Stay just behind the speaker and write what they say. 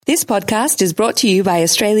This podcast is brought to you by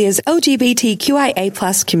Australia's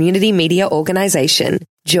LGBTQIA+ community media organisation,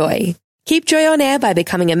 Joy. Keep Joy on air by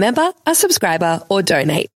becoming a member, a subscriber, or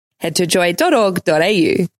donate. Head to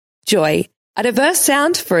joy.org.au. Joy, a diverse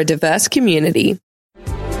sound for a diverse community.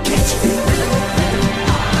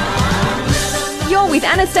 You're with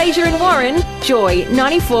Anastasia and Warren, Joy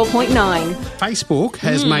 94.9. Facebook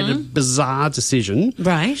has made a bizarre decision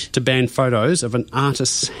to ban photos of an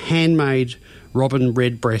artist's handmade robin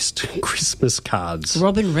redbreast Christmas cards.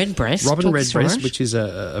 Robin redbreast? Robin redbreast, which is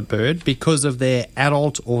a bird, because of their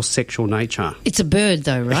adult or sexual nature. It's a bird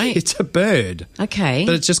though, right? It's a bird. Okay.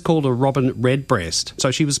 But it's just called a robin redbreast.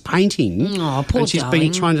 So she was painting and she's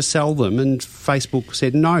been trying to sell them, and Facebook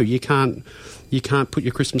said, no, you can't put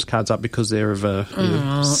your Christmas cards up because they're of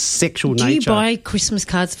a sexual nature. Do you buy Christmas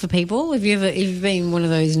cards for people? Have you been one of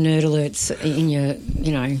those nerd alerts in your,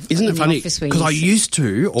 Isn't it funny? Because I used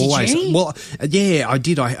to always. Did you? Well, yeah, I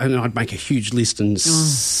did. And I'd make a huge list and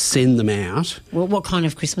send them out. Well, what kind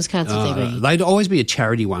of Christmas cards would they be? They'd always be a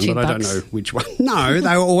charity one, but I don't know which one. No,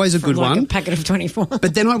 they were always a good like one. A packet of 24.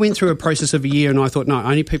 But then I went through a process of a year, and I thought, no,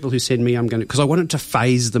 only people who send me, I'm going to, because I wanted to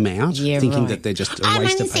phase them out, thinking that they're just a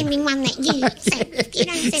waste of paper. I'm only sending one that you send. If you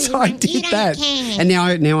don't send So me I one, did you don't that, care.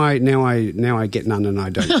 and now I get none, and I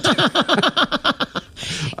don't.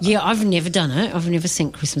 Yeah, I've never done it. I've never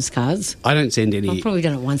sent Christmas cards. I don't send any. I've probably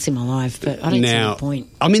done it once in my life, but I don't see the point.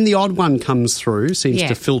 I mean, the odd one comes through, seems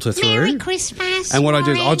to filter through. Merry Christmas. And what I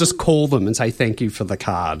do is I'll Warren. just call them and say thank you for the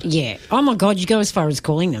card. Yeah. Oh, my God, you go as far as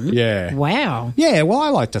calling them? Yeah. Wow. Yeah, well, I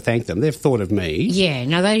like to thank them. They've thought of me. Yeah,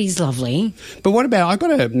 no, that is lovely. But what about, I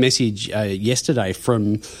got a message yesterday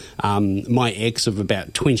from my ex of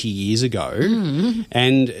about 20 years ago,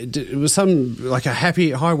 and it was like a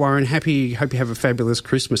hi Warren, hope you have a fabulous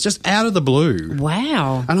Christmas, just out of the blue.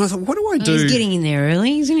 Wow. And I thought, what do I do? He's getting in there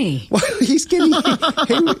early, isn't he? Well, he's getting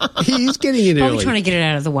he is getting in Probably early. trying to get it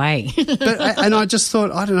out of the way. And I just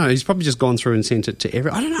thought, I don't know, he's probably just gone through and sent it to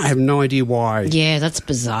I don't know, I have no idea why. Yeah, that's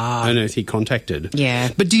bizarre. On earth he contacted. Yeah.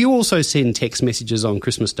 But do you also send text messages on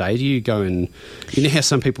Christmas Day? Do you go and, you know how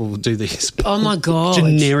some people do these Oh, my God.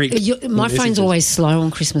 generic My messages? phone's always slow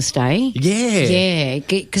on Christmas Day. Yeah. Yeah,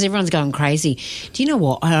 because everyone's going crazy. Do you know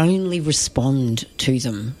what? I only respond to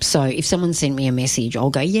them. So if someone sent me a message,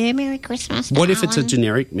 I'll go, yeah, Merry Christmas, What if it's a darling.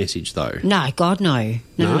 generic message, though? No, God, no.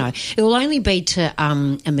 No? No. It will only be to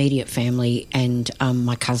immediate family and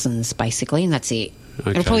my cousins, basically, and that's it.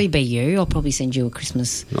 Okay. It'll probably be you. I'll probably send you a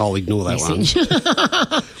Christmas I'll ignore that message.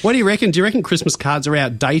 one. What do you reckon? Do you reckon Christmas cards are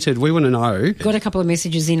outdated? We want to know. Got a couple of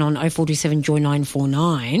messages in on 0427 Joy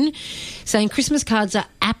 949 saying Christmas cards are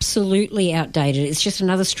absolutely outdated. It's just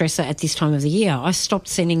another stressor at this time of the year. I stopped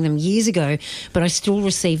sending them years ago, but I still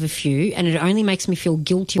receive a few, and it only makes me feel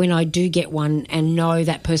guilty when I do get one and know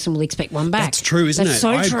that person will expect one back. That's true, isn't That's it? so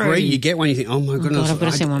I true. agree. You get one, you think, oh my goodness, God, I've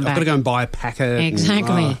got to send one I've back. got to go and buy a packet.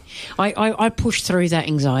 Exactly. I push through that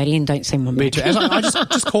anxiety and don't send one Me back. too. I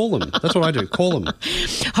just call them. That's what I do. Call them.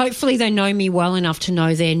 Hopefully they know me well enough to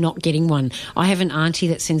know they're not getting one. I have an auntie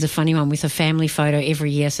that sends a funny one with a family photo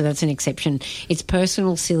every year, so that's an exception. It's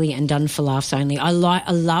personal, silly, and done for laughs only. I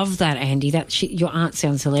love that, Andy. Your aunt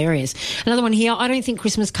sounds hilarious. Another one here. I don't think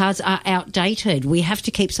Christmas cards are outdated. We have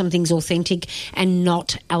to keep some things authentic and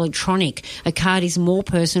not electronic. A card is more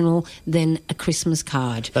personal than a Christmas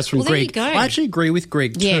card. That's from Well, Greg. There you go. I actually agree with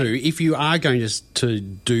Greg too. Yeah. If you are going to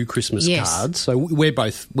do Christmas cards, so we've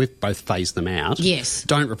both phased them out. Yes.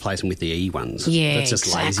 Don't replace them with the E ones. Yeah, That's just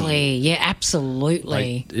exactly. lazy. Yeah,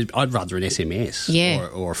 absolutely. I'd rather an SMS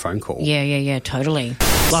or a phone call. Yeah, totally.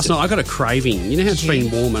 Last night I got a craving. You know how it's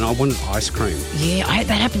been warm and I wanted ice cream. Yeah,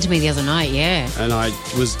 that happened to me the other night, yeah. And I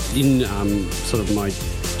was in sort of my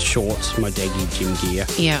shorts, my daggy gym gear.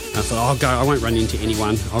 Yeah. I thought, I'll go. I won't run into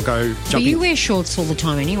anyone. I'll go But jump you in. wear shorts all the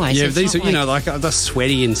time anyway. Yeah, so it's these are, not like they're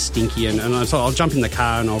sweaty and stinky. And I thought, I'll jump in the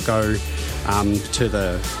car and I'll go to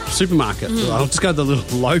the supermarket. I'll just go to the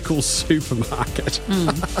little local supermarket.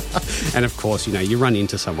 And, of course, you run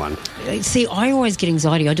into someone. See, I always get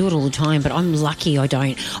anxiety. I do it all the time, but I'm lucky I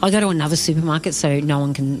don't. I go to another supermarket so no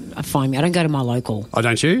one can find me. I don't go to my local. Oh,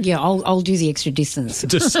 don't you? Yeah, I'll do the extra distance.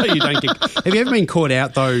 Just so you don't get... Have you ever been caught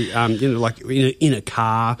out, though, like in a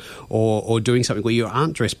car or doing something where you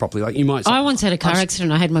aren't dressed properly? Like you might say, I once had a car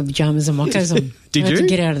accident. I had my pyjamas and moccos on. Did I had you? to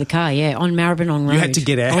get out of the car, yeah, on Maribyrnong Road. You had to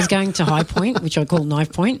get out? I was going to High Point, which I call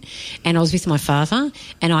Knife Point, and I was with my father,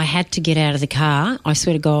 and I had to get out of the car. I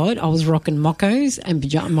swear to God, I was rocking moccos and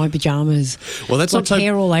my pyjamas. Well, that's like not so...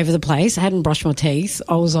 hair all over the place. I hadn't brushed my teeth.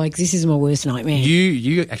 I was like, this is my worst nightmare.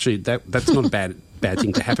 You actually, that's not a bad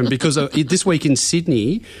thing to happen because this week in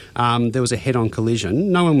Sydney, there was a head-on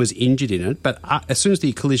collision. No one was injured in it, but as soon as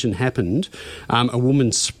the collision happened, a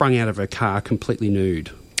woman sprung out of her car completely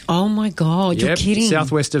nude. Oh, my God, you're kidding.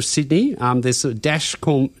 Southwest of Sydney. There's a dash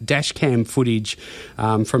cam footage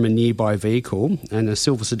from a nearby vehicle, and a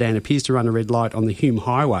silver sedan appears to run a red light on the Hume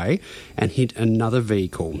Highway and hit another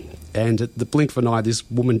vehicle. And at the blink of an eye, this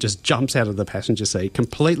woman just jumps out of the passenger seat,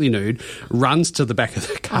 completely nude, runs to the back of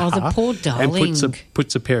the car. Oh, the poor darling. And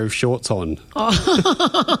puts a pair of shorts on. Oh.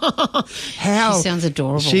 How? She sounds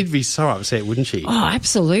adorable. She'd be so upset, wouldn't she? Oh,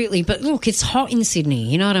 absolutely. But look, it's hot in Sydney,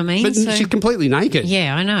 you know what I mean? But she's completely naked.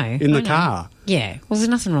 Yeah, I know. In the car. Yeah. Well, there's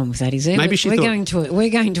nothing wrong with that, is there? Maybe we're going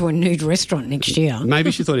to a nude restaurant next year.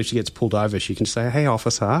 Maybe she thought if she gets pulled over, she can say, "Hey,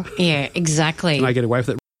 officer." Yeah, exactly. Can I get away with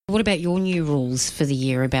it? What about your new rules for the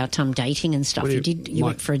year about dating and stuff? You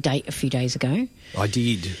went for a date a few days ago. I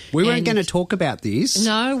did. We weren't going to talk about this.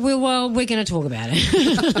 No, we're going to talk about it.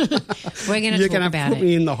 We're going to talk about it. You're going to put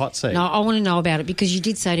me in the hot seat. No, I want to know about it because you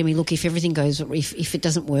did say to me, look, if everything goes, if it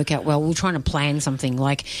doesn't work out well, we're trying to plan something.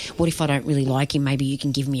 Like, what if I don't really like him? Maybe you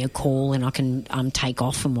can give me a call and I can take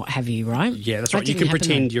off and what have you, right? Yeah, that's right. You can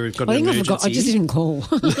pretend you've got an emergency. I forgot. I just didn't call.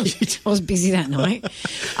 I was busy that night.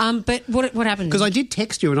 But what happened? Because I did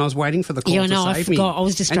text you and I was waiting for the call to save me. I forgot. I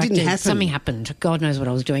was distracted. It didn't happen. Something happened. God knows what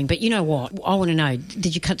I was doing. But you know what? I want to know,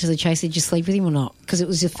 did you cut to the chase? Did you sleep with him or not? Because it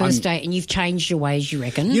was your first date and you've changed your ways, you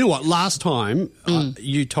reckon? You know what? Last time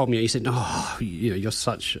you told me, you said, you're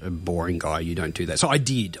such a boring guy. You don't do that. So I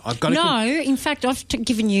did. In fact, I've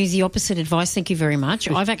given you the opposite advice. Thank you very much.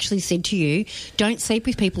 I've actually said to you, don't sleep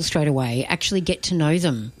with people straight away. Actually get to know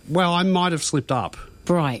them. Well, I might have slipped up.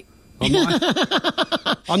 Right.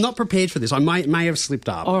 I'm not prepared for this. I may have slipped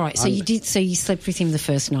up. All right. So you did. So you slept with him the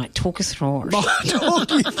first night. Talk us through it. Talk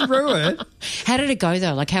you through it. How did it go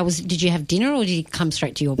though? Like, did you have dinner or did he come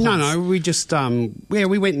straight to your place? No. We just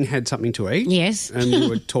we went and had something to eat. Yes. And we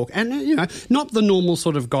would talk. And not the normal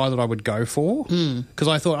sort of guy that I would go for. Because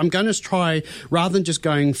I thought I'm going to try rather than just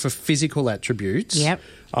going for physical attributes. Yep.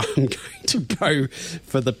 I'm going to go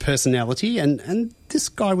for the personality, and this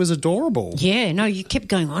guy was adorable. Yeah, no, you kept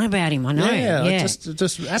going on about him. I know. Yeah. Just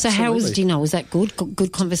absolutely. So how was dinner? Was that good?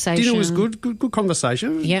 Good conversation. Dinner was good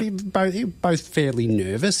conversation. Yep. Both fairly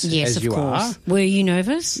nervous. Yes, as you course. are. Were you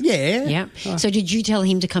nervous? Yeah. Yeah. So did you tell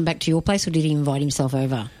him to come back to your place, or did he invite himself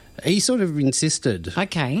over? He sort of insisted.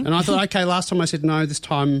 Okay. And I thought, okay, last time I said no, this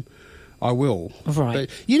time I will. Right.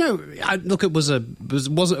 But, look, it was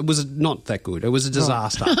not that good. It was a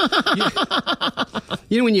disaster. Right.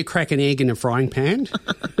 You know when you crack an egg in a frying pan?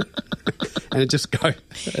 And it just goes.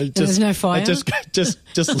 There's no fire? It just it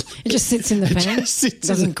just sits in the pan?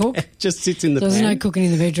 Doesn't cook? It just sits in the pan. There's no cooking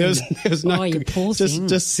in the bedroom? There's no you poor thing.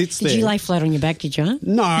 Just sits there. Did you lay flat on your back, did you?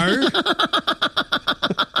 No.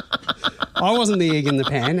 I wasn't the egg in the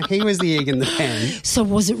pan. He was the egg in the pan. So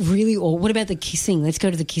was it really all? What about the kissing? Let's go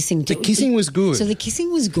to the kissing. The kissing was good. So the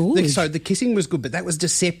kissing was good? So the kissing was good, but that was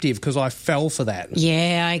deceptive because I fell for that.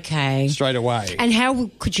 Yeah, okay. Straight away. And how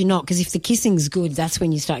could you not? Because if the kissing's good, that's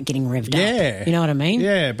when you start getting revved up. You know what I mean?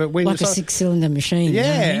 Yeah, but when... Like a six-cylinder machine.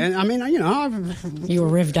 Yeah, you know what I mean? and you were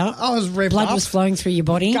revved up? I was revved Blood up. was flowing through your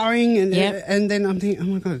body? Going, and then I'm thinking,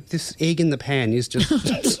 oh my God, this egg in the pan is just...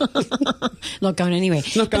 not going anywhere.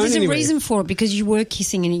 Not going there's anywhere. A reason for it because you were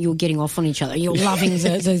kissing and you were getting off on each other. You're loving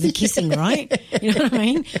the kissing, right? You know what I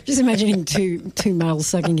mean? Just imagining two males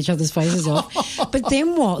sucking each other's faces off. But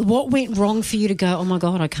then what? What went wrong for you to go, oh my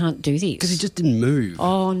God, I can't do this? Because he just didn't move.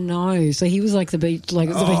 Oh no. So he was like the beach dwell.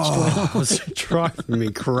 It was driving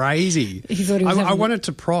me crazy. He thought he was I wanted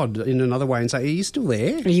to prod in another way and say, are you still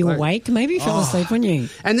there? Are you awake? Maybe he fell asleep on you.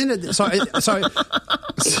 And then, so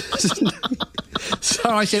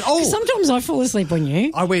I said, oh. Sometimes I fall asleep on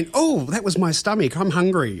you. I went, oh, that was my stomach. I'm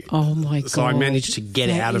hungry. Oh, my God. So I managed to get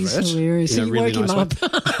out of it. Hilarious. So you woke him up.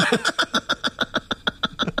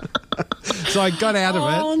 So I got out of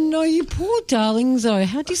it. Oh, no, you poor darlings, though.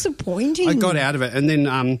 How disappointing. I got out of it. And then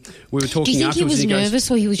we were talking afterwards. Do you think he was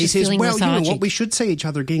nervous or he was just feeling lethargic? Well, you know what? We should see each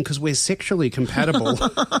other again because we're sexually compatible.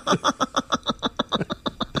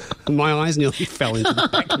 My eyes nearly fell into the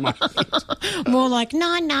back of my head. More like,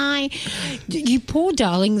 no. You poor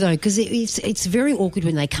darling, though, because it's very awkward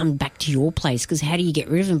when they come back to your place because how do you get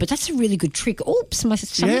rid of them? But that's a really good trick. Oops, my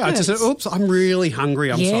stomach hurts. I just said, oops, I'm really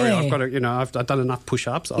hungry. I'm sorry. I've got to, I've done enough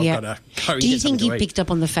push-ups. I've got to go and Do you get think he something to eat. picked up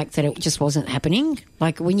on the fact that it just wasn't happening?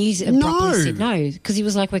 Like when you abruptly said no, because he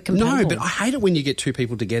was like, we're compatible. No, but I hate it when you get two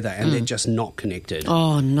people together and they're just not connected.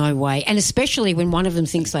 Oh, no way. And especially when one of them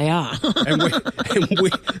thinks they are. and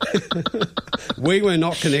we were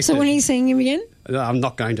not connected. So when are you seeing him again? I'm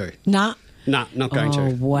not going to. Nah. No, not going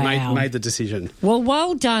to. Wow. Made the decision.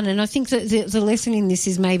 Well done. And I think that the lesson in this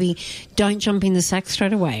is maybe don't jump in the sack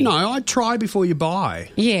straight away. No, I'd try before you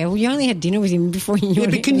buy. Yeah, well, you only had dinner with him before you knew Yeah,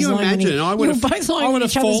 but can you imagine? I would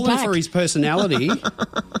have fallen for his personality.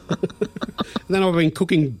 Then I've been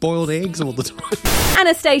cooking boiled eggs all the time.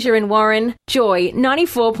 Anastasia and Warren, Joy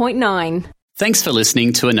 94.9. Thanks for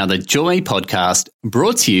listening to another Joy podcast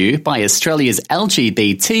brought to you by Australia's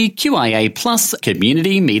LGBTQIA+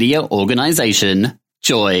 community media organisation,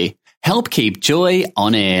 Joy. Help keep Joy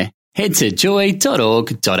on air. Head to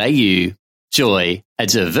joy.org.au. Joy, a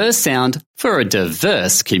diverse sound for a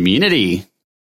diverse community.